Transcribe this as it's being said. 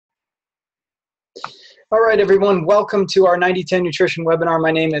All right, everyone. Welcome to our 90-10 Nutrition webinar.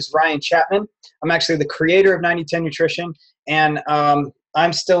 My name is Ryan Chapman. I'm actually the creator of 90-10 Nutrition, and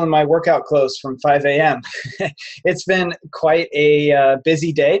I'm still in my workout clothes from 5 a.m. It's been quite a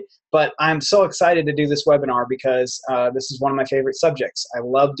busy day, but I'm so excited to do this webinar because this is one of my favorite subjects. I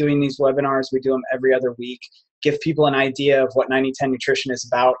love doing these webinars. We do them every other week, give people an idea of what 90-10 Nutrition is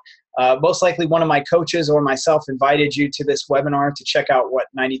about. Most likely one of my coaches or myself invited you to this webinar to check out what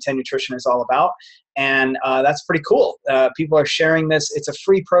 90-10 Nutrition is all about. And that's pretty cool. People are sharing this. It's a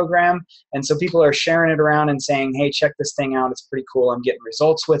free program. And so people are sharing it around and saying, hey, check this thing out. It's pretty cool. I'm getting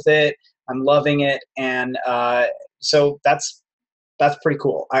results with it. I'm loving it. And so that's pretty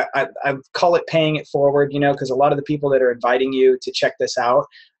cool. I call it paying it forward, because a lot of the people that are inviting you to check this out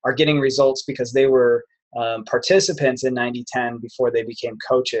are getting results because they were participants in 90-10 before they became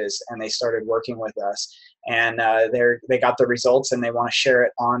coaches and they started working with us. And they got the results and they want to share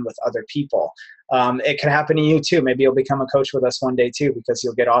it on with other people. It could happen to you too. Maybe you'll become a coach with us one day too, because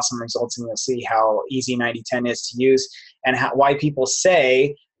you'll get awesome results and you'll see how easy 90-10 is to use and why people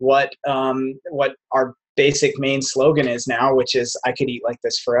say what our basic main slogan is now, which is I could eat like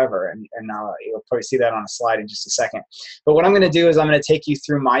this forever. And you'll probably see that on a slide in just a second. But what I'm going to do is I'm going to take you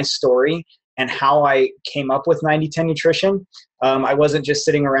through my story and how I came up with 90-10 Nutrition. I wasn't just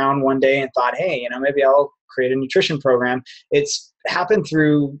sitting around one day and thought, hey, maybe I'll create a nutrition program. It's happened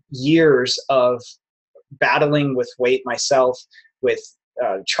through years of battling with weight myself, with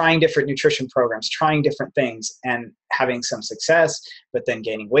trying different nutrition programs, trying different things and having some success, but then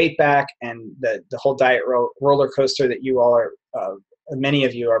gaining weight back, and the whole diet roller coaster that you all are, many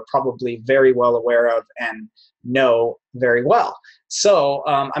of you are probably very well aware of and know very well. So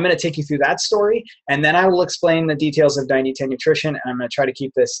I'm going to take you through that story, and then I will explain the details of 90-10 Nutrition, and I'm going to try to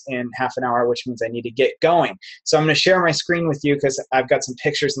keep this in half an hour, which means I need to get going. So I'm going to share my screen with you because I've got some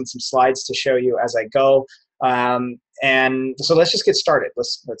pictures and some slides to show you as I go. And so let's just get started.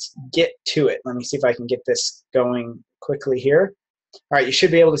 Let's get to it. Let me see if I can get this going quickly here. All right, you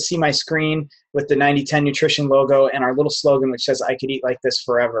should be able to see my screen with the 90-10 Nutrition logo and our little slogan, which says, I could eat like this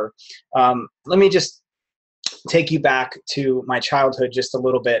forever. Let me just take you back to my childhood just a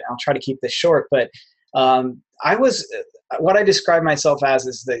little bit. I'll try to keep this short, but I was, what I describe myself as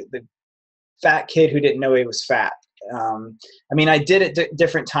is the fat kid who didn't know he was fat. I did it at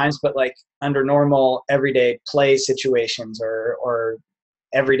different times, but like under normal everyday play situations or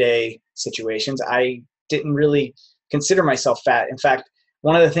everyday situations, I didn't really consider myself fat. In fact,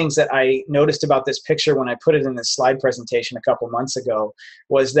 one of the things that I noticed about this picture when I put it in this slide presentation a couple months ago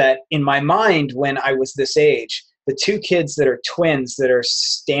was that in my mind, when I was this age, the two kids that are twins that are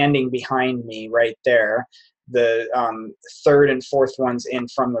standing behind me right there, the third and fourth ones in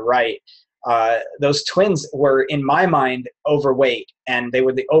from the right, those twins were, in my mind, overweight, and they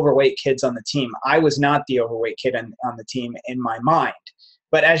were the overweight kids on the team. I was not the overweight kid on the team in my mind.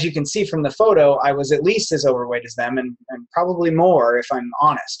 But as you can see from the photo, I was at least as overweight as them and probably more if I'm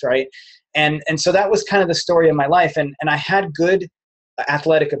honest, right? And so that was kind of the story of my life. And I had good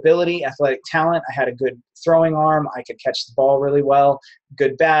athletic ability, athletic talent. I had a good throwing arm. I could catch the ball really well,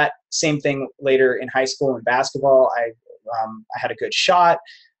 good bat. Same thing later in high school in basketball. I had a good shot.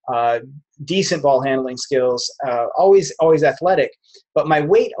 Decent ball handling skills, always athletic, but my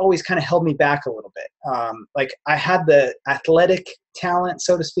weight always kind of held me back a little bit. Like I had the athletic talent,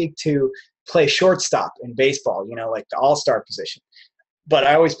 so to speak, to play shortstop in baseball, like the all-star position. But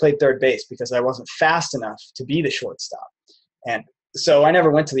I always played third base because I wasn't fast enough to be the shortstop. And so I never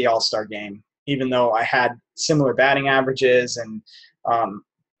went to the all-star game, even though I had similar batting averages and,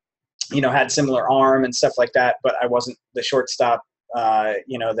 had similar arm and stuff like that, but I wasn't the shortstop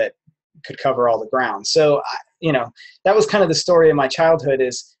that could cover all the ground. So, that was kind of the story of my childhood.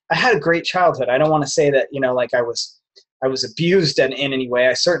 Is I had a great childhood. I don't want to say that, like I was abused in any way.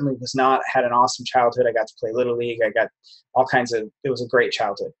 I certainly was not. I had an awesome childhood. I got to play Little League. I got all kinds of, it was a great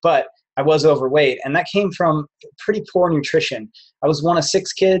childhood, but I was overweight, and that came from pretty poor nutrition. I was one of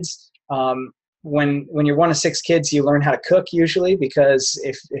 6 kids. When you're one of 6 kids, you learn how to cook usually, because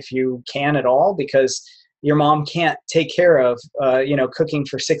if you can at all, because your mom can't take care of, cooking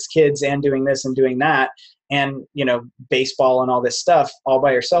for 6 kids and doing this and doing that and, baseball and all this stuff all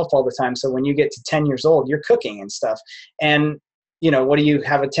by yourself all the time. So when you get to 10 years old, you're cooking and stuff. And, what do you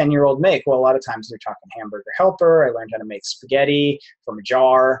have a 10-year-old make? Well, a lot of times they're talking hamburger helper. I learned how to make spaghetti from a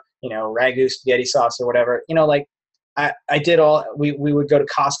jar, ragu spaghetti sauce or whatever, I did all, we would go to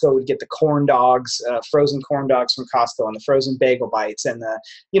Costco, we'd get the corn dogs, frozen corn dogs from Costco, and the frozen bagel bites, and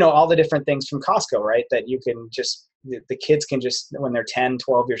all the different things from Costco, right? That you can just, the kids can just, when they're 10,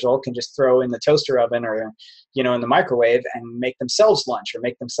 12 years old, can just throw in the toaster oven or, in the microwave and make themselves lunch or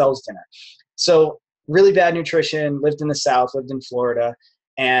make themselves dinner. So really bad nutrition, lived in the South, lived in Florida.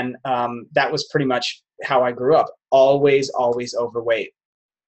 And that was pretty much how I grew up. Always overweight.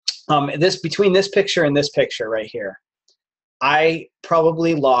 Between this picture and this picture right here, I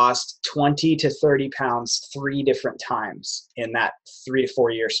probably lost 20 to 30 pounds 3 different times in that 3 to 4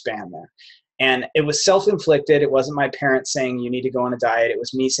 year span there. And it was self-inflicted. It wasn't my parents saying you need to go on a diet. It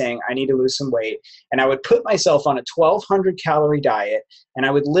was me saying I need to lose some weight. And I would put myself on a 1,200 calorie diet, and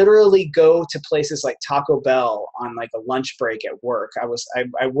I would literally go to places like Taco Bell on like a lunch break at work.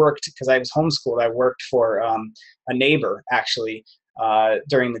 I worked, because I was homeschooled. I worked for a neighbor actually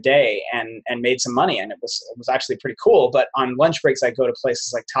during the day, and made some money, and it was actually pretty cool. But on lunch breaks, I'd go to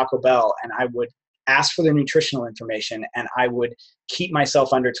places like Taco Bell, and I would ask for their nutritional information, and I would keep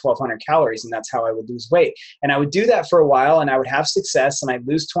myself under 1,200 calories, and that's how I would lose weight. And I would do that for a while, and I would have success, and I'd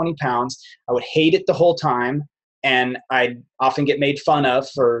lose 20 pounds. I would hate it the whole time, and I'd often get made fun of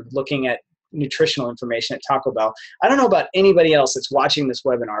for looking at nutritional information at Taco Bell. I don't know about anybody else that's watching this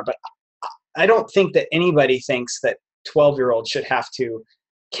webinar, but I don't think that anybody thinks that 12-year-olds should have to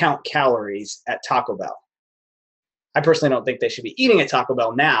count calories at Taco Bell. I personally don't think they should be eating at Taco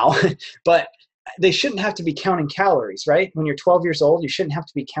Bell now, but they shouldn't have to be counting calories, right? When you're 12 years old, you shouldn't have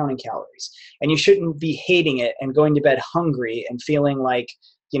to be counting calories, and you shouldn't be hating it and going to bed hungry and feeling like,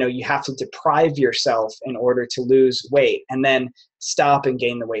 you know, you have to deprive yourself in order to lose weight and then stop and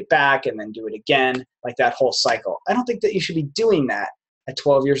gain the weight back and then do it again, like that whole cycle. I don't think that you should be doing that at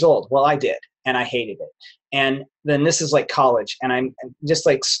 12 years old. Well, I did, and I hated it. And then this is like college, and I'm just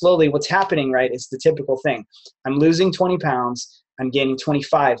like slowly what's happening, right, is the typical thing. I'm losing 20 pounds. I'm gaining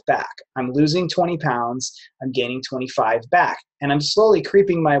 25 back. I'm losing 20 pounds. I'm gaining 25 back. And I'm slowly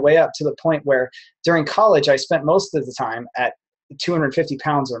creeping my way up to the point where during college, I spent most of the time at 250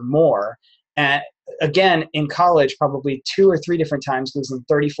 pounds or more. And again, in college, probably 2 or 3 different times, losing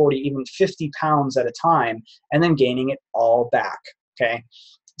 30, 40, even 50 pounds at a time, and then gaining it all back. Okay.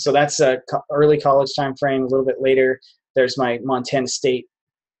 So that's a early college time frame. A little bit later, there's my Montana State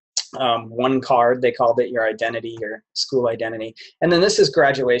one card. They called it your identity, your school identity. And then this is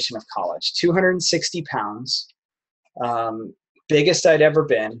graduation of college, 260 pounds, biggest I'd ever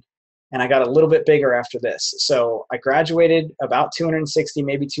been. And I got a little bit bigger after this. So I graduated about 260,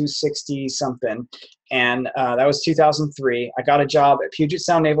 maybe 260 something. And that was 2003. I got a job at Puget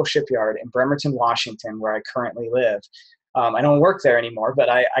Sound Naval Shipyard in Bremerton, Washington, where I currently live. I don't work there anymore, but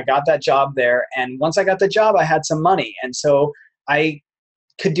I got that job there. And once I got the job, I had some money. And so I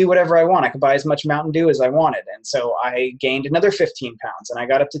could do whatever I want. I could buy as much Mountain Dew as I wanted. And so I gained another 15 pounds, and I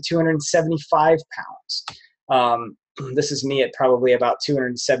got up to 275 pounds. This is me at probably about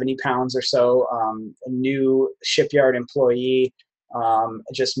 270 pounds or so. A new shipyard employee. I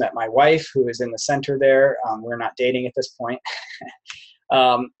just met my wife, who is in the center there. We're not dating at this point.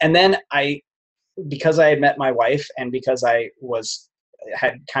 And then because I had met my wife, and because I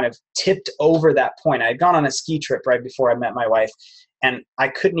had kind of tipped over that point, I had gone on a ski trip right before I met my wife, and I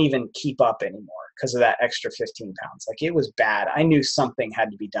couldn't even keep up anymore because of that extra 15 pounds. Like, it was bad. I knew something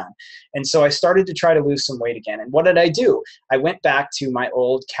had to be done. And so I started to try to lose some weight again. And what did I do? I went back to my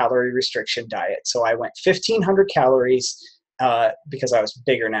old calorie restriction diet. So I went 1,500 calories because I was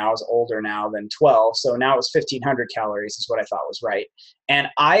bigger now. I was older now than 12. So now it was 1,500 calories is what I thought was right. And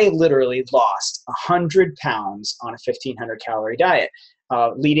I literally lost 100 pounds on a 1,500 calorie diet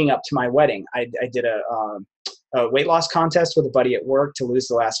leading up to my wedding. I did a weight loss contest with a buddy at work to lose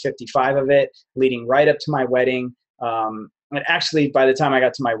the last 55 of it, leading right up to my wedding. And actually, by the time I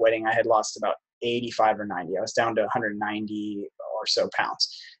got to my wedding, I had lost about 85 or 90. I was down to 190 or so pounds.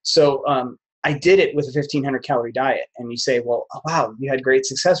 So I did it with a 1,500 calorie diet. And you say, well, oh, wow, you had great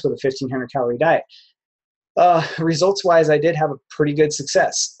success with a 1,500 calorie diet. Results wise, I did have a pretty good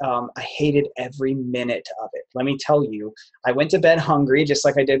success. I hated every minute of it. Let me tell you, I went to bed hungry, just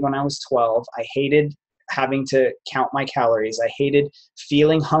like I did when I was 12. I hated having to count my calories. I hated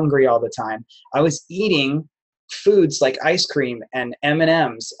feeling hungry all the time. I was eating foods like ice cream and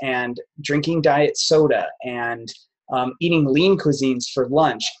M&Ms and drinking diet soda and eating lean cuisines for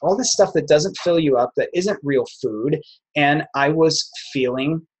lunch, all this stuff that doesn't fill you up, that isn't real food. And I was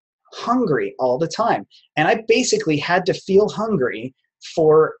feeling hungry all the time. And I basically had to feel hungry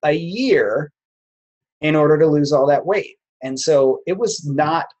for a year in order to lose all that weight. And so it was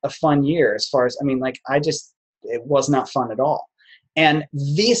not a fun year as far as, it was not fun at all. And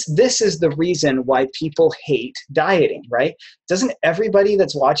this is the reason why people hate dieting, right? Doesn't everybody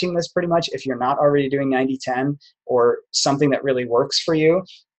that's watching this pretty much, if you're not already doing 90-10 or something that really works for you,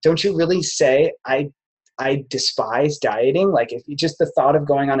 don't you really say, I despise dieting? Like, if you just the thought of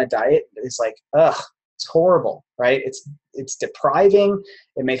going on a diet is like, ugh, it's horrible, right? It's depriving.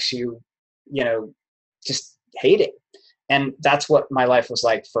 It makes you, just hate it. And that's what my life was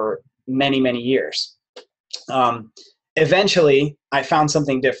like for many, many years. Eventually, I found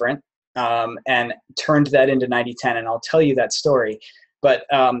something different and turned that into 90-10, and I'll tell you that story. But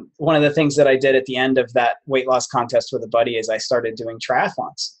one of the things that I did at the end of that weight loss contest with a buddy is I started doing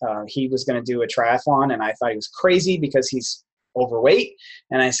triathlons. He was going to do a triathlon, and I thought he was crazy because he's overweight.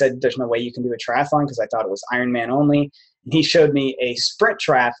 And I said, there's no way you can do a triathlon, because I thought it was Ironman only. And he showed me a sprint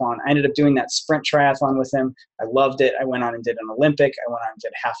triathlon. I ended up doing that sprint triathlon with him. I loved it. I went on and did an Olympic. I went on and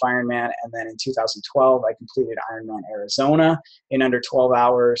did half Ironman. And then in 2012, I completed Ironman Arizona in under 12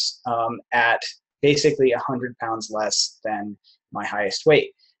 hours at basically 100 pounds less than my highest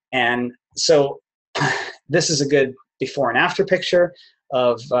weight. And so this is a good before and after picture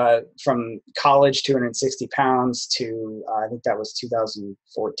of from college, 260 pounds to I think that was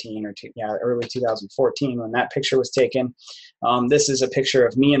 2014 or early 2014 when that picture was taken. This is a picture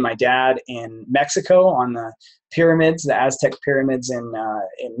of me and my dad in Mexico on the pyramids, the Aztec pyramids in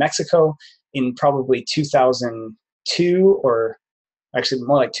Mexico in probably 2002, or actually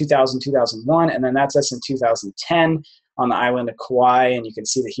more like 2000, 2001. And then that's us in 2010 on the island of Kauai. And you can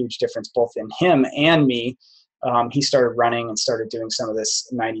see the huge difference both in him and me. He started running and started doing some of this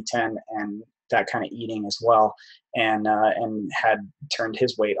 90-10 and that kind of eating as well, and had turned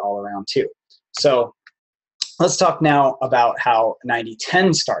his weight all around too. So let's talk now about how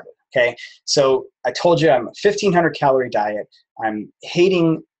 90-10 started. Okay, so I told you I'm a 1,500 calorie diet. I'm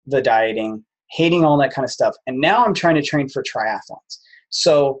hating the dieting, hating all that kind of stuff, and now I'm trying to train for triathlons.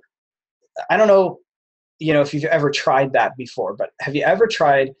 So I don't know, if you've ever tried that before, but have you ever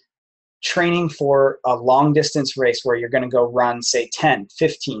tried training for a long distance race where you're going to go run, say 10,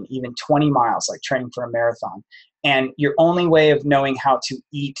 15, even 20 miles, like training for a marathon. And your only way of knowing how to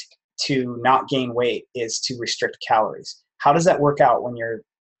eat to not gain weight is to restrict calories. How does that work out when you're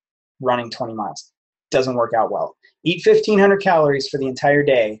running 20 miles? Doesn't work out well. Eat 1,500 calories for the entire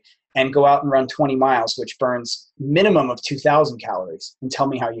day and go out and run 20 miles, which burns minimum of 2,000 calories, and tell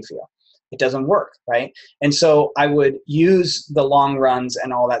me how you feel. It doesn't work, right? And so I would use the long runs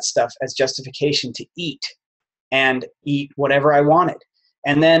and all that stuff as justification to eat whatever I wanted.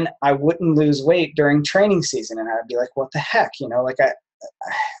 And then I wouldn't lose weight during training season. And I'd be like, what the heck?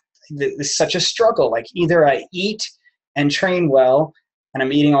 This is such a struggle. Like either I eat and train well, and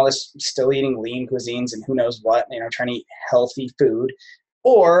I'm eating all this, still eating lean cuisines and who knows what, trying to eat healthy food,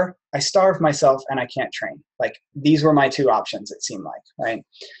 or I starve myself and I can't train. Like these were my two options, it seemed like, right?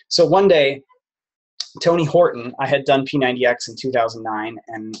 So one day, Tony Horton, I had done P90X in 2009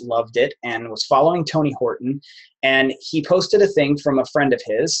 and loved it and was following Tony Horton. And he posted a thing from a friend of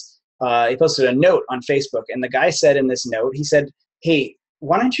his. He posted a note on Facebook. And the guy said in this note, he said, hey,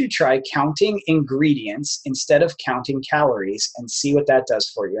 why don't you try counting ingredients instead of counting calories and see what that does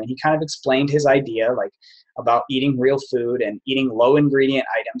for you? And he kind of explained his idea, like, about eating real food and eating low ingredient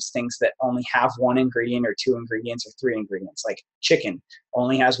items, things that only have one ingredient or two ingredients or three ingredients, like chicken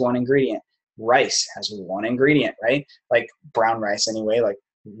only has one ingredient. Rice has one ingredient, right? Like brown rice anyway, like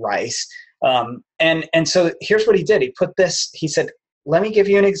rice. And so here's what he did. He said, let me give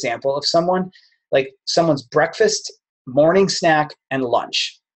you an example of someone's breakfast, morning snack, and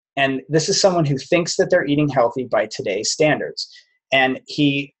lunch. And this is someone who thinks that they're eating healthy by today's standards. And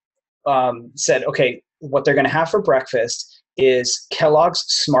he said, okay, what they're going to have for breakfast is Kellogg's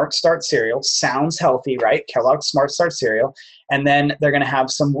Smart Start cereal. Sounds healthy, right? Kellogg's Smart Start cereal. And then they're going to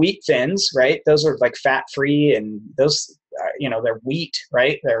have some wheat thins, right? Those are like fat-free, and those, they're wheat,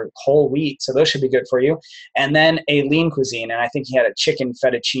 right? They're whole wheat. So those should be good for you. And then a lean cuisine. And I think he had a chicken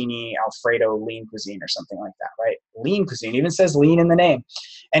fettuccine Alfredo lean cuisine or something like that, right? Lean cuisine, even says lean in the name.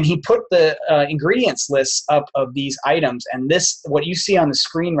 And he put the ingredients lists up of these items. And this, what you see on the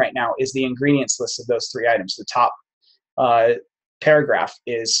screen right now, is the ingredients list of those three items. The top paragraph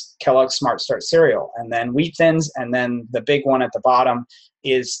is Kellogg's Smart Start cereal, and then wheat thins, and then the big one at the bottom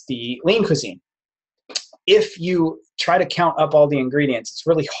is the lean cuisine. If you try to count up all the ingredients, it's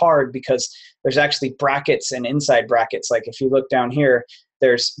really hard because there's actually brackets and inside brackets. Like if you look down here,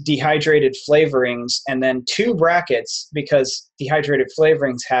 there's dehydrated flavorings and then two brackets because dehydrated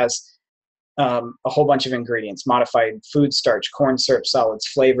flavorings has a whole bunch of ingredients: modified food starch, corn syrup, solids,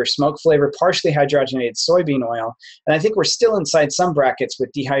 flavor, smoke flavor, partially hydrogenated soybean oil. And I think we're still inside some brackets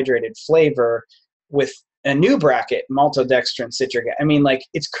with dehydrated flavor with a new bracket, maltodextrin, citric. I mean, like,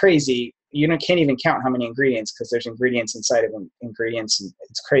 it's crazy. You can't even count how many ingredients because there's ingredients inside of ingredients, and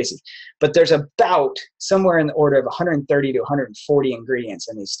it's crazy. But there's about somewhere in the order of 130 to 140 ingredients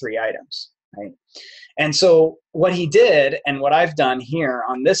in these three items, right? And so what he did, and what I've done here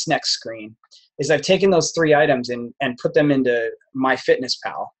on this next screen, is I've taken those three items and put them into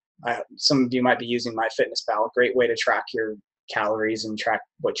MyFitnessPal, some of you might be using MyFitnessPal, a great way to track your calories and track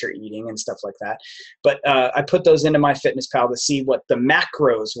what you're eating and stuff like that. But I put those into MyFitnessPal to see what the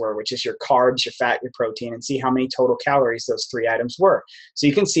macros were, which is your carbs, your fat, your protein, and see how many total calories those 3 items were. So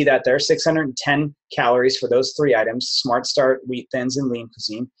you can see that there, 610 calories for those 3 items, Smart Start, Wheat Thins, and Lean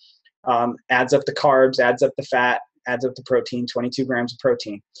Cuisine. Adds up the carbs, adds up the fat, adds up the protein, 22 grams of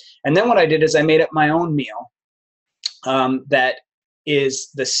protein. And then what I did is I made up my own meal that is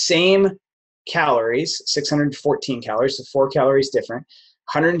the same calories, 614 calories, so 4 calories different,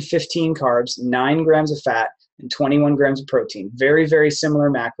 115 carbs, 9 grams of fat, and 21 grams of protein. Very, very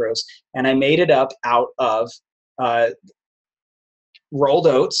similar macros. And I made it up out of rolled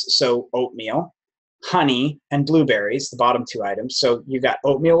oats, so oatmeal, honey, and blueberries, the bottom 2 items. So you got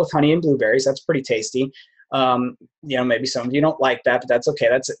oatmeal with honey and blueberries. That's pretty tasty. Maybe some of you don't like that, but that's okay.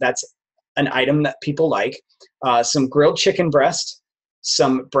 That's an item that people like. Some grilled chicken breast,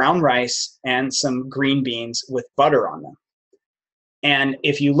 some brown rice, and some green beans with butter on them. And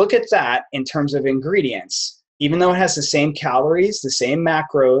if you look at that in terms of ingredients, even though it has the same calories, the same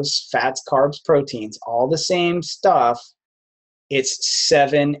macros, fats, carbs, proteins, all the same stuff, it's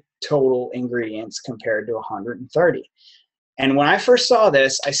 7 total ingredients compared to 130. And when I first saw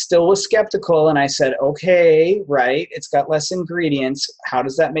this, I still was skeptical, and I said, okay, right, it's got less ingredients. How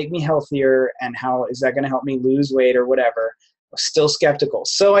does that make me healthier? And how is that going to help me lose weight or whatever? I was still skeptical.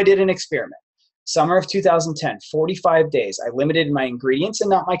 So I did an experiment. Summer of 2010, 45 days. I limited my ingredients and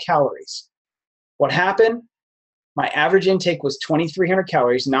not my calories. What happened? My average intake was 2,300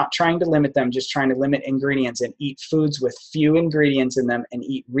 calories, not trying to limit them, just trying to limit ingredients and eat foods with few ingredients in them and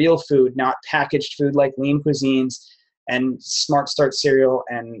eat real food, not packaged food like Lean Cuisines and Smart Start cereal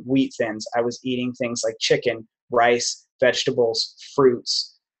and Wheat Thins. I was eating things like chicken, rice, vegetables,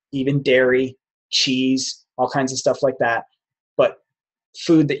 fruits, even dairy, cheese, all kinds of stuff like that. But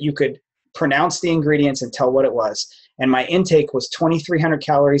food that you could pronounce the ingredients and tell what it was. And my intake was 2,300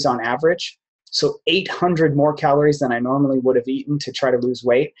 calories on average. So 800 more calories than I normally would have eaten to try to lose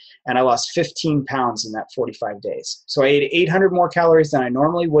weight. And I lost 15 pounds in that 45 days. So I ate 800 more calories than I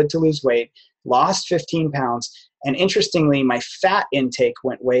normally would to lose weight, lost 15 pounds. And interestingly, my fat intake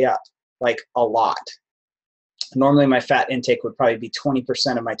went way up, like a lot. Normally my fat intake would probably be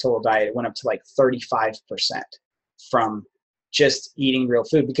 20% of my total diet. It went up to like 35% from just eating real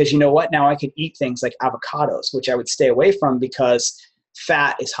food. Because you know what? Now I could eat things like avocados, which I would stay away from because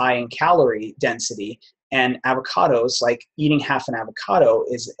fat is high in calorie density. And avocados, like eating half an avocado,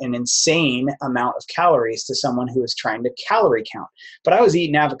 is an insane amount of calories to someone who is trying to calorie count. But I was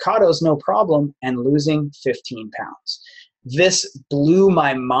eating avocados, no problem, and losing 15 pounds. This blew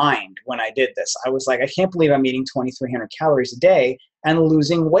my mind when I did this. I was like, I can't believe I'm eating 2,300 calories a day and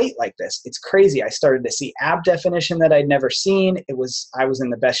losing weight like this. It's crazy. I started to see ab definition that I'd never seen. I was in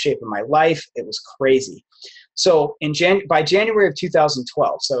the best shape of my life. It was crazy. So by January of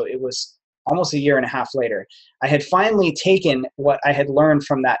 2012, so it was almost a year and a half later, I had finally taken what I had learned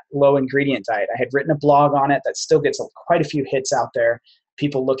from that low ingredient diet. I had written a blog on it that still gets quite a few hits out there,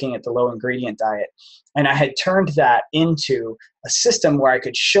 people looking at the low ingredient diet. And I had turned that into a system where I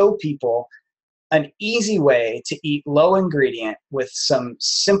could show people an easy way to eat low ingredient with some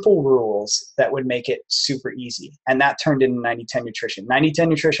simple rules that would make it super easy. And that turned into 90-10 Nutrition. 90-10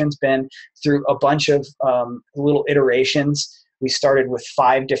 Nutrition's been through a bunch of little iterations. We started with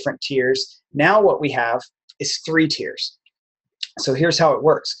 5 different tiers. Now what we have is 3 tiers. So here's how it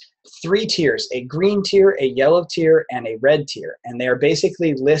works. 3 tiers, a green tier, a yellow tier, and a red tier. And they are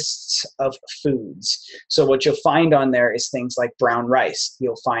basically lists of foods. So what you'll find on there is things like brown rice.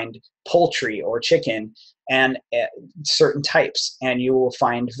 You'll find poultry or chicken and certain types. And you will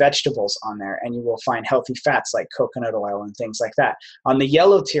find vegetables on there. And you will find healthy fats like coconut oil and things like that. On the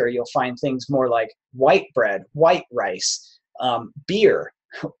yellow tier, you'll find things more like white bread, white rice, beer,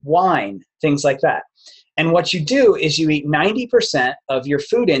 wine, things like that. And what you do is you eat 90% of your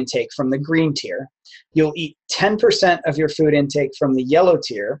food intake from the green tier. You'll eat 10% of your food intake from the yellow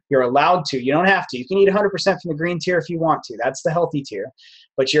tier. You're allowed to. You don't have to. You can eat 100% from the green tier if you want to. That's the healthy tier.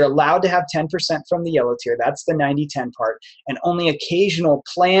 But you're allowed to have 10% from the yellow tier. That's the 90-10 part. And only occasional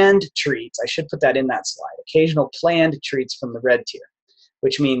planned treats. I should put that in that slide. Occasional planned treats from the red tier,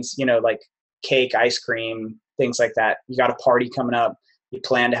 which means, like cake, ice cream, things like that. You got a party coming up. You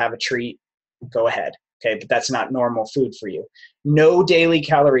plan to have a treat. Go ahead. Okay, but that's not normal food for you. No daily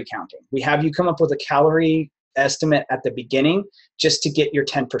calorie counting. We have you come up with a calorie estimate at the beginning just to get your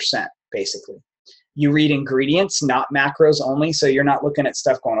 10%, basically. You read ingredients, not macros only, so you're not looking at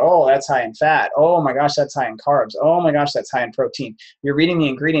stuff going, oh, that's high in fat. Oh my gosh, that's high in carbs. Oh my gosh, that's high in protein. You're reading the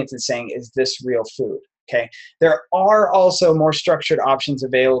ingredients and saying, is this real food? Okay, there are also more structured options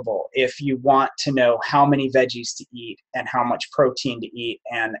available if you want to know how many veggies to eat and how much protein to eat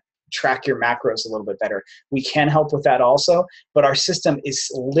and track your macros a little bit better. We can help with that also, but our system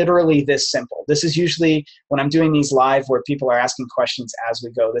is literally this simple. This is usually when I'm doing these live where people are asking questions as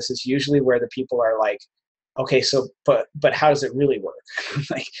we go. This is usually where the people are like, okay, so but how does it really work?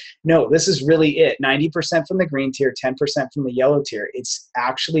 Like, no, this is really it. 90% from the green tier, 10% from the yellow tier. It's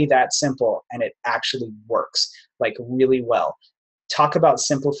actually that simple, and it actually works like really well. Talk about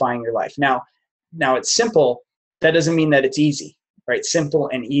simplifying your life. Now it's simple. That doesn't mean that it's easy, right? Simple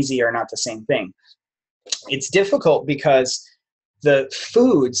and easy are not the same thing. It's difficult because the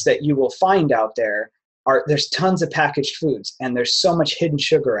foods that you will find out there's tons of packaged foods, and there's so much hidden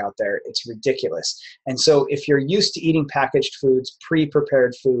sugar out there, it's ridiculous. And so if you're used to eating packaged foods,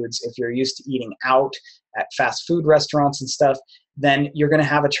 pre-prepared foods, if you're used to eating out at fast food restaurants and stuff, then you're going to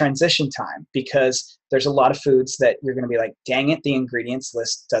have a transition time, because there's a lot of foods that you're going to be like, dang it, the ingredients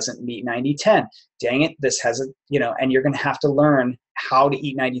list doesn't meet 90-10. Dang it, this has a, and you're going to have to learn how to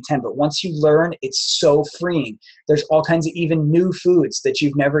eat 90-10. But once you learn, it's so freeing. There's all kinds of even new foods that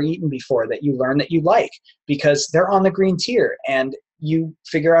you've never eaten before that you learn that you like because they're on the green tier, and you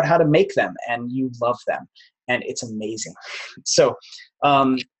figure out how to make them and you love them. And it's amazing. So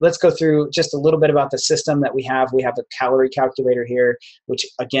let's go through just a little bit about the system that we have. We have a calorie calculator here, which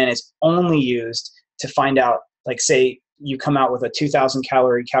again is only used to find out, like say you come out with a 2,000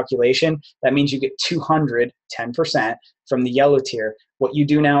 calorie calculation, that means you get 200, 10% from the yellow tier. What you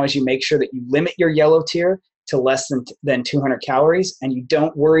do now is you make sure that you limit your yellow tier to less than 200 calories, and you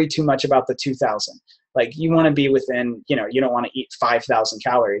don't worry too much about the 2,000. Like you want to be within, you don't want to eat 5,000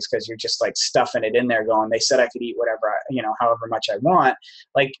 calories because you're just like stuffing it in there going, they said I could eat whatever, however much I want.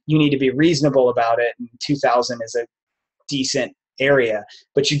 Like you need to be reasonable about it. And 2,000 is a decent area,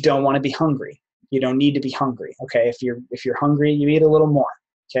 but you don't want to be hungry. You don't need to be hungry. Okay. If you're hungry, you eat a little more.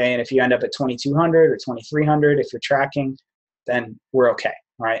 Okay. And if you end up at 2,200 or 2,300, if you're tracking, then we're okay.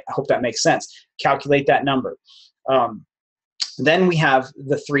 All right. I hope that makes sense. Calculate that number. Then we have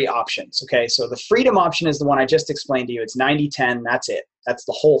the 3 options. Okay, so the freedom option is the one I just explained to you. It's 90-10. That's it. That's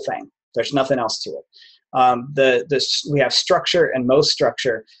the whole thing. There's nothing else to it. We have structure and most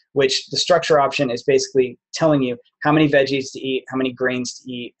structure, which the structure option is basically telling you how many veggies to eat, how many grains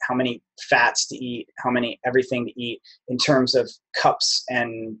to eat, how many fats to eat, how many everything to eat in terms of cups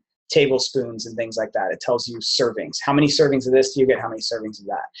and tablespoons and things like that. It tells you servings. How many servings of this do you get? How many servings of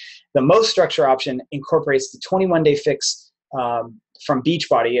that? The most structure option incorporates the 21-day fix from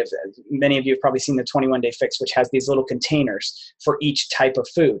Beachbody. Many of you have probably seen the 21-day fix, which has these little containers for each type of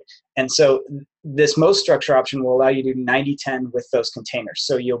food. And so this most structure option will allow you to do 90-10 with those containers.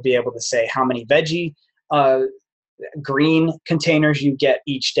 So you'll be able to say how many veggie green containers you get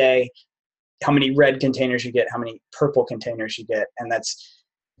each day, how many red containers you get, how many purple containers you get. And that's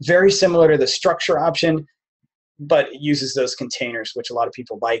very similar to the structure option, but it uses those containers, which a lot of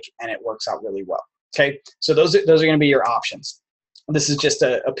people like, and it works out really well. Okay, so those are going to be your options. This is just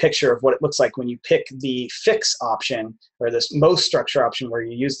a picture of what it looks like when you pick the fix option or this most structure option where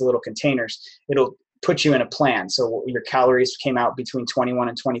you use the little containers. It'll put you in a plan. So your calories came out between 21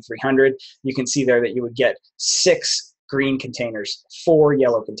 and 2,300. You can see there that you would get 6 green containers, 4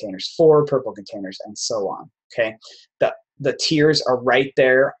 yellow containers, 4 purple containers, and so on. Okay, the tiers are right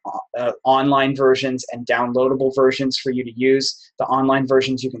there, online versions and downloadable versions for you to use. The online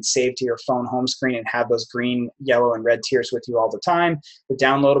versions you can save to your phone home screen and have those green, yellow, and red tiers with you all the time. The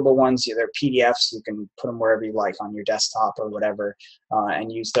downloadable ones, they're PDFs. You can put them wherever you like on your desktop or whatever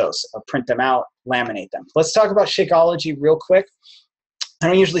and use those. Print them out, laminate them. Let's talk about Shakeology real quick. I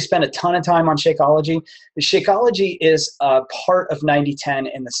don't usually spend a ton of time on Shakeology. The Shakeology is a part of 90-10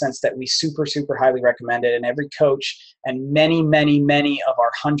 in the sense that we super, super highly recommend it. And every coach and many, many, many of our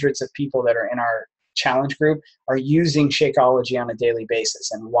hundreds of people that are in our challenge group are using Shakeology on a daily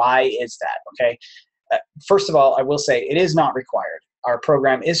basis. And why is that? Okay. First of all, I will say it is not required. Our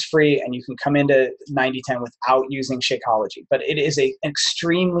program is free and you can come into 90-10 without using Shakeology, but it is an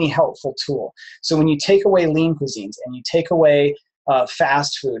extremely helpful tool. So when you take away lean cuisines and you take away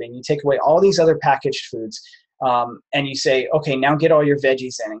fast food and you take away all these other packaged foods and you say, okay, now get all your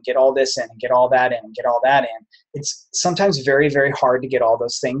veggies in and get all this in and get all that in and get all that in. It's sometimes very, very hard to get all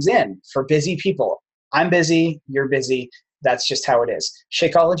those things in for busy people. I'm busy, you're busy. That's just how it is.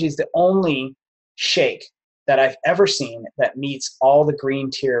 Shakeology is the only shake that I've ever seen that meets all the green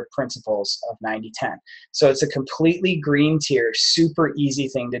tier principles of 90-10. So it's a completely green tier, super easy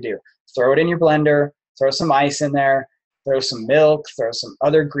thing to do. Throw it in your blender, throw some ice in there, throw some milk, throw some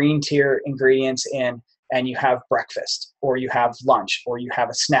other green tier ingredients in, and you have breakfast, or you have lunch, or you have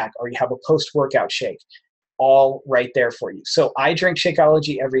a snack, or you have a post-workout shake, all right there for you. So I drink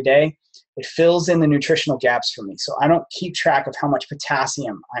Shakeology every day. It fills in the nutritional gaps for me. So I don't keep track of how much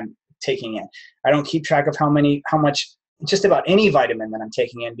potassium I'm taking in. I don't keep track of how much, just about any vitamin that I'm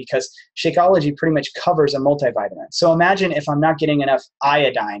taking in, because Shakeology pretty much covers a multivitamin. So imagine if I'm not getting enough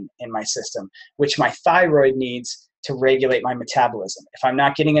iodine in my system, which my thyroid needs to regulate my metabolism. If I'm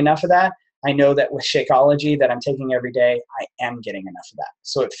not getting enough of that, I know that with Shakeology that I'm taking every day, I am getting enough of that.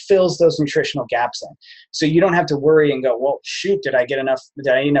 So it fills those nutritional gaps in. So you don't have to worry and go, well, shoot, did I eat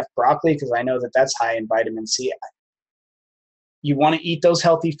enough broccoli? Because I know that that's high in vitamin C. You want to eat those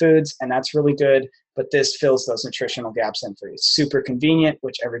healthy foods, and that's really good, but this fills those nutritional gaps in for you. It's super convenient,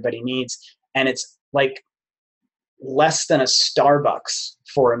 which everybody needs, and it's like less than a Starbucks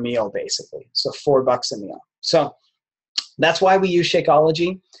for a meal, basically. So $4 a meal. So that's why we use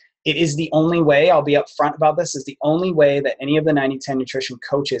Shakeology. It is the only way, I'll be upfront about this, is the only way that any of the 90-10 Nutrition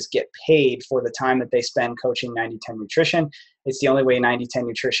coaches get paid for the time that they spend coaching 90-10 Nutrition. It's the only way 90-10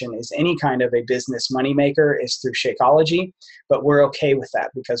 Nutrition is any kind of a business moneymaker is through Shakeology, but we're okay with that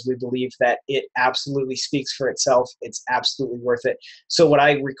because we believe that it absolutely speaks for itself. It's absolutely worth it. So what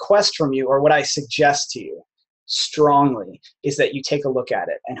I request from you, or what I suggest to you strongly, is that you take a look at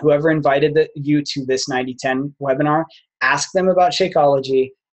it. And whoever invited you to this 90-10 webinar, ask them about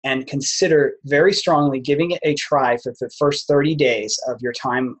Shakeology, and consider very strongly giving it a try for the first 30 days of your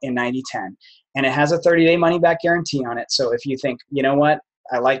time in 90-10. And it has a 30-day money-back guarantee on it. So if you think, you know what,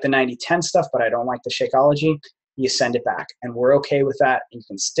 I like the 90-10 stuff, but I don't like the Shakeology, you send it back. And we're okay with that. You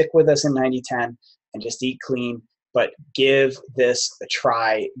can stick with us in 90-10 and just eat clean, but give this a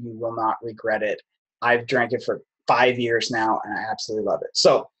try. You will not regret it. I've drank it for 5 years now, and I absolutely love it.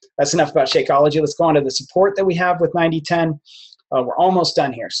 So that's enough about Shakeology. Let's go on to the support that we have with 90-10. We're almost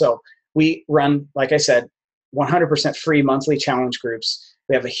done here. So we run, like I said, 100% free monthly challenge groups.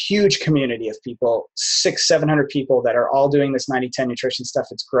 We have a huge community of people, 600-700 people that are all doing this 90-10 nutrition stuff.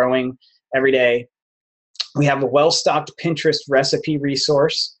 It's growing every day. We have a well-stocked Pinterest recipe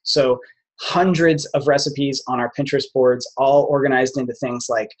resource. So hundreds of recipes on our Pinterest boards, all organized into things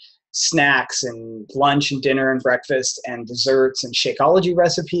like snacks and lunch and dinner and breakfast and desserts and Shakeology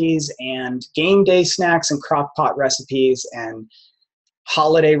recipes and game day snacks and crock pot recipes and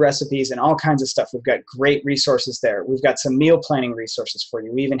holiday recipes and all kinds of stuff. We've got great resources there. We've got some meal planning resources for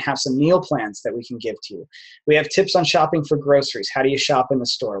you. We even have some meal plans that we can give to you. We have tips on shopping for groceries. How do you shop in the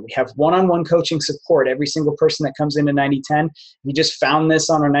store? We have one-on-one coaching support. Every single person that comes into 90-10, you just found this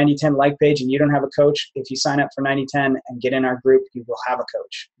on our 90-10 like page and you don't have a coach, if you sign up for 90-10 and get in our group, you will have a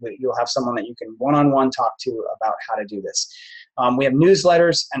coach. You'll have someone that you can one-on-one talk to about how to do this. We have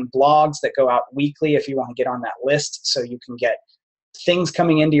newsletters and blogs that go out weekly if you want to get on that list, so you can get things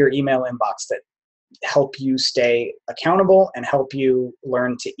coming into your email inbox that help you stay accountable and help you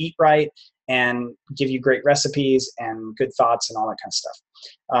learn to eat right and give you great recipes and good thoughts and all that kind of stuff.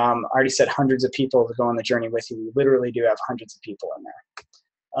 I already said hundreds of people to go on the journey with you. We literally do have hundreds of people in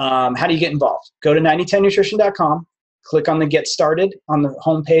there. How do you get involved? Go to 9010nutrition.com, click on the Get Started on the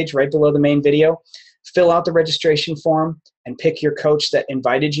homepage right below the main video, fill out the registration form, and pick your coach that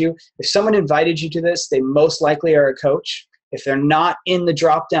invited you. If someone invited you to this, they most likely are a coach. If they're not in the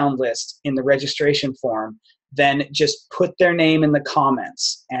drop-down list in the registration form, then just put their name in the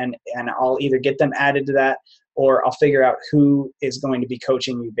comments, and I'll either get them added to that, or I'll figure out who is going to be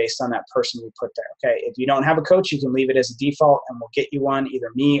coaching you based on that person you put there, okay? If you don't have a coach, you can leave it as a default, and we'll get you one, either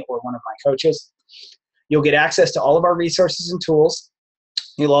me or one of my coaches. You'll get access to all of our resources and tools.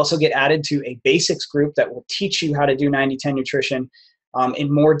 You'll also get added to a basics group that will teach you how to do 90-10 nutrition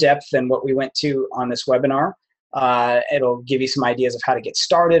in more depth than what we went to on this webinar. It'll give you some ideas of how to get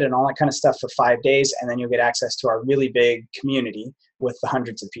started and all that kind of stuff for 5 days, and then you'll get access to our really big community with the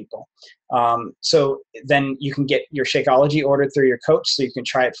hundreds of people. So then you can get your Shakeology ordered through your coach, so you can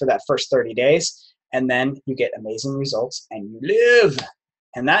try it for that first 30 days, and then you get amazing results and you live.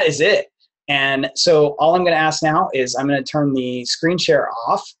 And that is it. And so all I'm going to ask now is I'm going to turn the screen share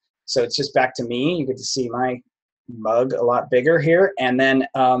off, so it's just back to me. You get to see my mug a lot bigger here, and then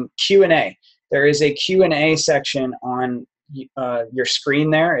Q&A. There is a Q&A section on your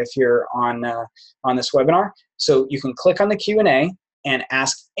screen there if you're on this webinar. So you can click on the Q&A and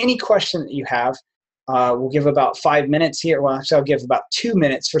ask any question that you have. We'll give about 5 minutes here. Well, actually, I'll give about 2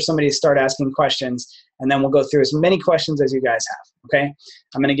 minutes for somebody to start asking questions, and then we'll go through as many questions as you guys have, okay?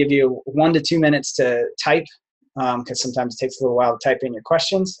 I'm going to give you 1 to 2 minutes to type, because sometimes it takes a little while to type in your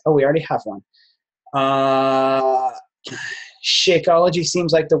questions. Oh, we already have one. Shakeology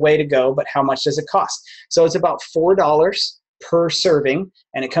seems like the way to go, but how much does it cost? So it's about $4 per serving,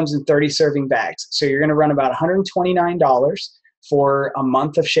 and it comes in 30 serving bags. So you're going to run about $129 for a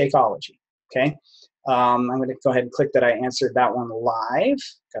month of Shakeology. Okay. I'm going to go ahead and click that I answered that one live.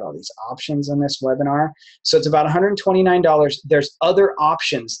 Got all these options in this webinar. So it's about $129. There's other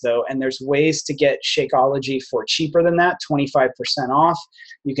options though, and there's ways to get Shakeology for cheaper than that, 25% off.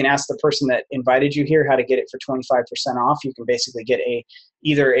 You can ask the person that invited you here how to get it for 25% off. You can basically get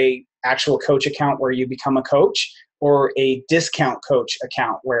either a actual coach account where you become a coach, or a discount coach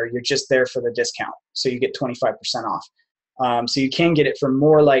account where you're just there for the discount. So you get 25% off. So you can get it for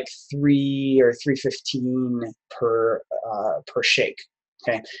more like $3 or $3.15 per shake.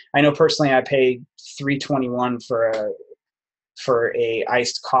 Okay, I know personally I paid $3.21 for a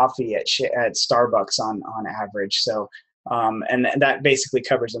iced coffee at Starbucks on average. So and that basically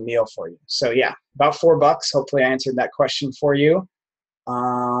covers a meal for you. So yeah, about $4. Hopefully I answered that question for you.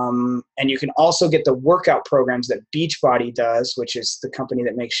 And you can also get the workout programs that Beachbody does, which is the company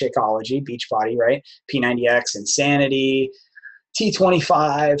that makes Shakeology, Beachbody, right? P90X, Insanity,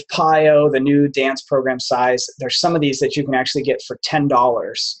 T25, PiYo, the new dance program size. There's some of these that you can actually get for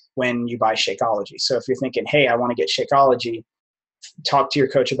 $10 when you buy Shakeology. So if you're thinking, hey, I want to get Shakeology, talk to your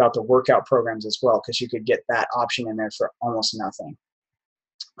coach about the workout programs as well, because you could get that option in there for almost nothing.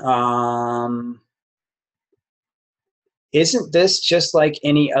 Isn't this just like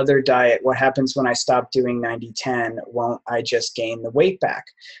any other diet? What happens when I stop doing 90-10? Won't I just gain the weight back?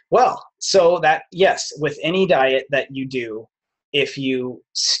 Well, so that, yes, with any diet that you do, if you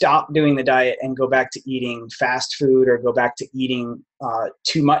stop doing the diet and go back to eating fast food, or go back to eating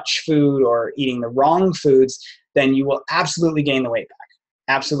too much food, or eating the wrong foods, then you will absolutely gain the weight back.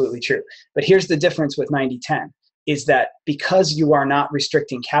 Absolutely true. But here's the difference with 90-10, is that because you are not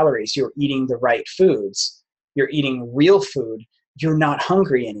restricting calories, you're eating the right foods, you're eating real food, you're not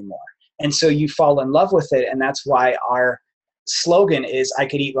hungry anymore. And so you fall in love with it. And that's why our slogan is, I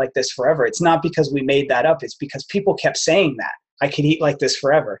could eat like this forever. It's not because we made that up. It's because people kept saying that. I could eat like this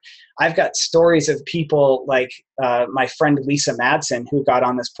forever. I've got stories of people like my friend Lisa Madsen, who got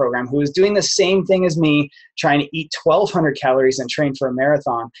on this program, who was doing the same thing as me, trying to eat 1,200 calories and train for a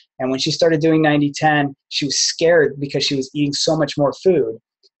marathon. And when she started doing 90-10, she was scared because she was eating so much more food.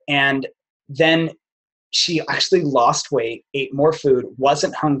 And then she actually lost weight, ate more food,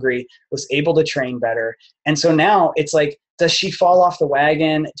 wasn't hungry, was able to train better. And so now it's like, does she fall off the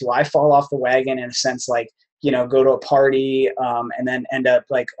wagon? Do I fall off the wagon in a sense, like, go to a party and then end up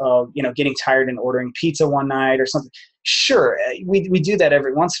like, getting tired and ordering pizza one night or something? Sure, we do that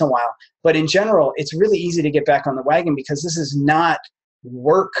every once in a while. But in general, it's really easy to get back on the wagon, because this is not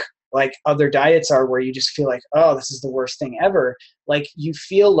work like other diets are, where you just feel like, oh, this is the worst thing ever. Like, you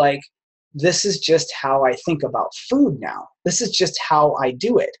feel like, this is just how I think about food now. This is just how I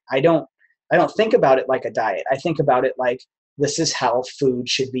do it. I don't think about it like a diet. I think about it like, this is how food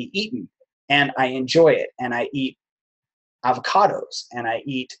should be eaten. And I enjoy it. And I eat avocados, and I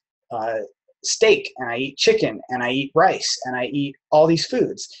eat steak, and I eat chicken, and I eat rice, and I eat all these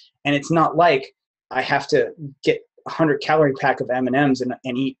foods. And it's not like I have to get 100-calorie pack of M&Ms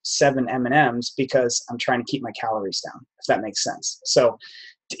and eat 7 M&Ms because I'm trying to keep my calories down, if that makes sense. So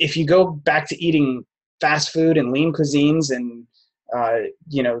if you go back to eating fast food and lean cuisines and,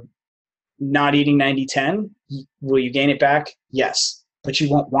 not eating 90-10, will you gain it back? Yes, but you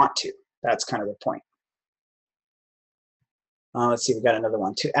won't want to. That's kind of the point. Let's see, we got another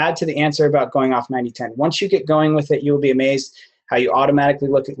one. To add to the answer about going off 90-10, once you get going with it, you will be amazed how you automatically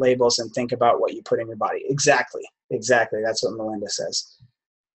look at labels and think about what you put in your body. Exactly. That's what Melinda says.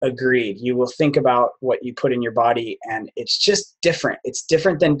 Agreed. You will think about what you put in your body, and it's just different. It's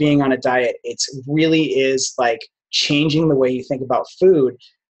different than being on a diet. It really is like changing the way you think about food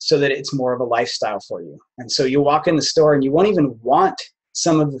so that it's more of a lifestyle for you. And so you walk in the store and you won't even want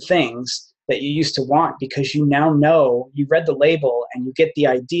some of the things that you used to want, because you now know, you read the label and you get the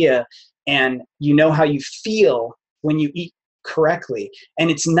idea, and you know how you feel when you eat correctly,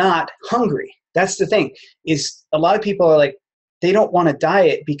 and it's not hungry. That's the thing, is a lot of people are like, they don't want to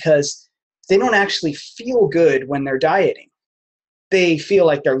diet because they don't actually feel good when they're dieting. They feel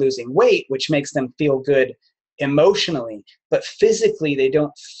like they're losing weight, which makes them feel good emotionally, but physically they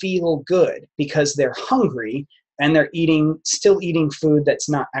don't feel good because they're hungry and they're still eating food that's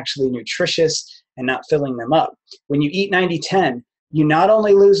not actually nutritious and not filling them up. When you eat 90-10, you not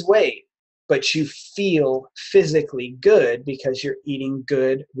only lose weight, but you feel physically good because you're eating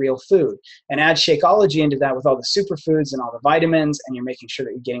good, real food. And add Shakeology into that with all the superfoods and all the vitamins, and you're making sure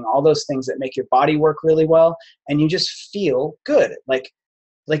that you're getting all those things that make your body work really well, and you just feel good. Like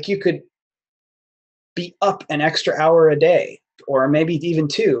you could be up an extra hour a day or maybe even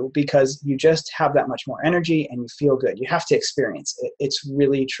 2, because you just have that much more energy and you feel good. You have to experience it. It's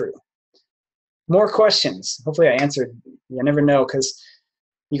really true. More questions. Hopefully I answered. You never know, because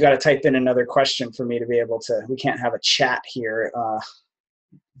you got to type in another question for me to be able to, we can't have a chat here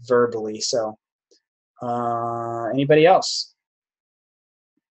verbally. So anybody else?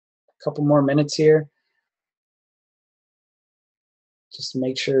 A couple more minutes here, just to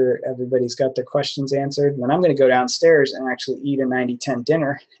make sure everybody's got their questions answered. And then I'm going to go downstairs and actually eat a 90-10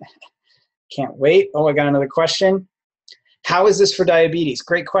 dinner. Can't wait. Oh, I got another question. How is this for diabetes?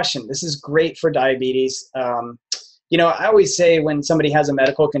 Great question. This is great for diabetes. You know, I always say when somebody has a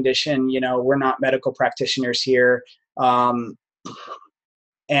medical condition, you know, we're not medical practitioners here.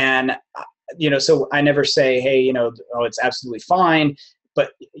 And, you know, so I never say, hey, you know, oh, it's absolutely fine,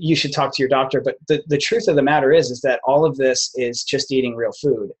 but you should talk to your doctor. But the truth of the matter is that all of this is just eating real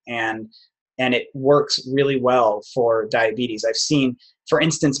food, and it works really well for diabetes. I've seen, for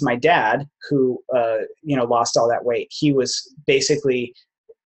instance, my dad, who, you know, lost all that weight. He was basically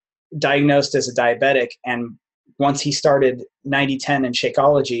diagnosed as a diabetic, and once he started 90-10 and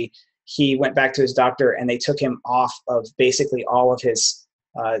Shakeology, he went back to his doctor and they took him off of basically all of his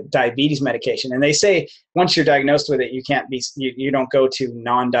diabetes medication. And they say once you're diagnosed with it, you can't be, you don't go to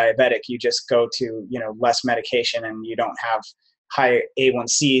non-diabetic. You just go to, you know, less medication, and you don't have high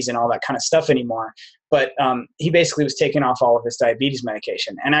A1Cs and all that kind of stuff anymore. But he basically was taking off all of his diabetes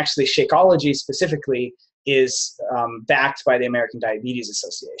medication. And actually Shakeology specifically is backed by the American Diabetes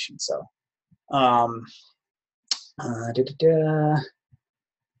Association. So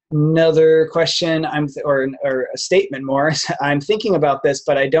another question, or a statement more. I'm thinking about this,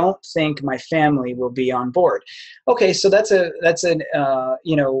 but I don't think my family will be on board. Okay, so that's an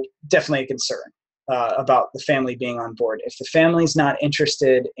you know, definitely a concern about the family being on board. If the family's not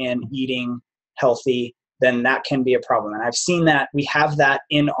interested in eating healthy, then that can be a problem. And I've seen that. We have that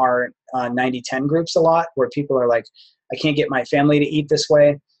in our 90-10 groups a lot, where people are like, I can't get my family to eat this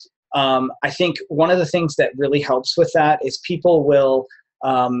way. I think one of the things that really helps with that is people will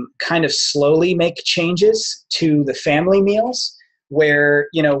kind of slowly make changes to the family meals, where,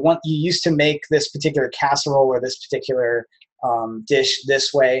 you know, you used to make this particular casserole or this particular dish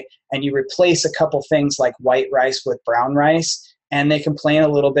this way, and you replace a couple things like white rice with brown rice, and they complain a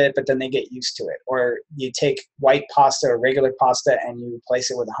little bit, but then they get used to it. Or you take white pasta or regular pasta and you replace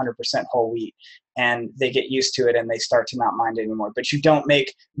it with 100% whole wheat, and they get used to it and they start to not mind it anymore. But you don't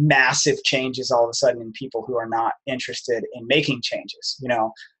make massive changes all of a sudden in people who are not interested in making changes, you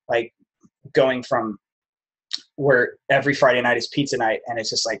know, like going from where every Friday night is pizza night, and it's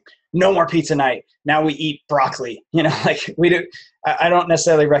just like, no more pizza night. Now we eat broccoli, you know, like we do. I don't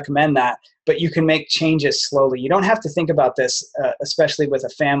necessarily recommend that, but you can make changes slowly. You don't have to think about this, especially with a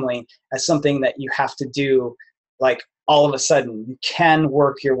family, as something that you have to do like all of a sudden. You can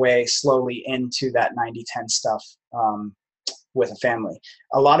work your way slowly into that 90-10 stuff with a family.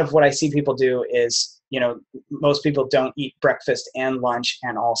 A lot of what I see people do is, you know, most people don't eat breakfast and lunch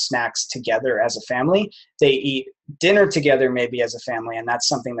and all snacks together as a family. They eat dinner together maybe as a family, and that's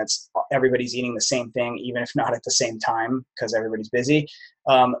something that's everybody's eating the same thing, even if not at the same time, because everybody's busy.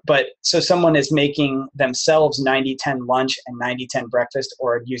 But so someone is making themselves 90-10 lunch and 90-10 breakfast,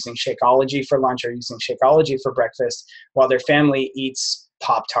 or using Shakeology for lunch or using Shakeology for breakfast, while their family eats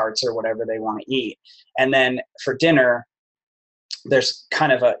Pop-Tarts or whatever they want to eat. And then for dinner, there's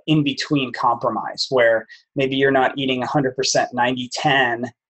kind of a in-between compromise where maybe you're not eating 100% 90-10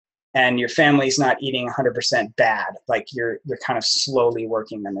 and your family's not eating 100% bad. Like you're kind of slowly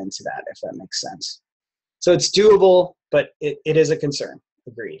working them into that, if that makes sense. So it's doable, but it is a concern.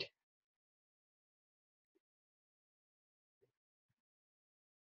 Agreed.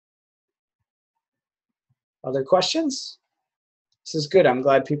 Other questions? This is good. I'm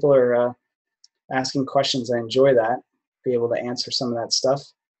glad people are asking questions. I enjoy that. Be able to answer some of that stuff.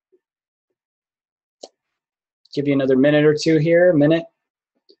 Give you another minute or two here, a minute.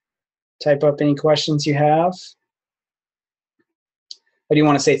 Type up any questions you have. I do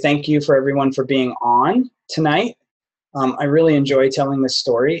want to say thank you for everyone for being on tonight. I really enjoy telling this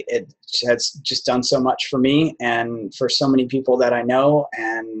story. It has just done so much for me and for so many people that I know.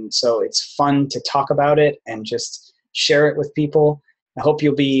 And so it's fun to talk about it and just share it with people. I hope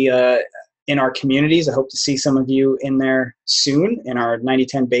you'll be in our communities. I hope to see some of you in there soon in our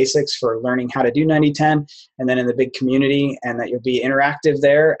 90-10 basics for learning how to do 90-10, and then in the big community, and that you'll be interactive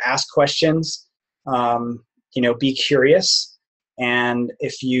there, ask questions, you know, be curious. And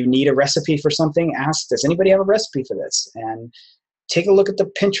if you need a recipe for something, ask, does anybody have a recipe for this? And take a look at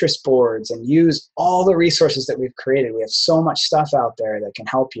the Pinterest boards and use all the resources that we've created. We have so much stuff out there that can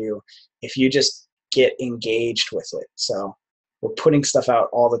help you if you just get engaged with it. So We're putting stuff out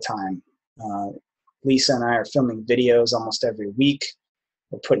all the time. Lisa and I are filming videos almost every week.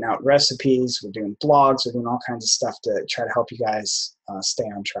 We're putting out recipes. We're doing blogs. We're doing all kinds of stuff to try to help you guys stay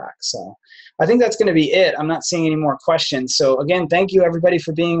on track. So I think that's going to be it. I'm not seeing any more questions. So again, thank you everybody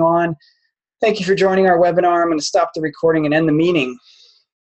for being on. Thank you for joining our webinar. I'm going to stop the recording and end the meeting.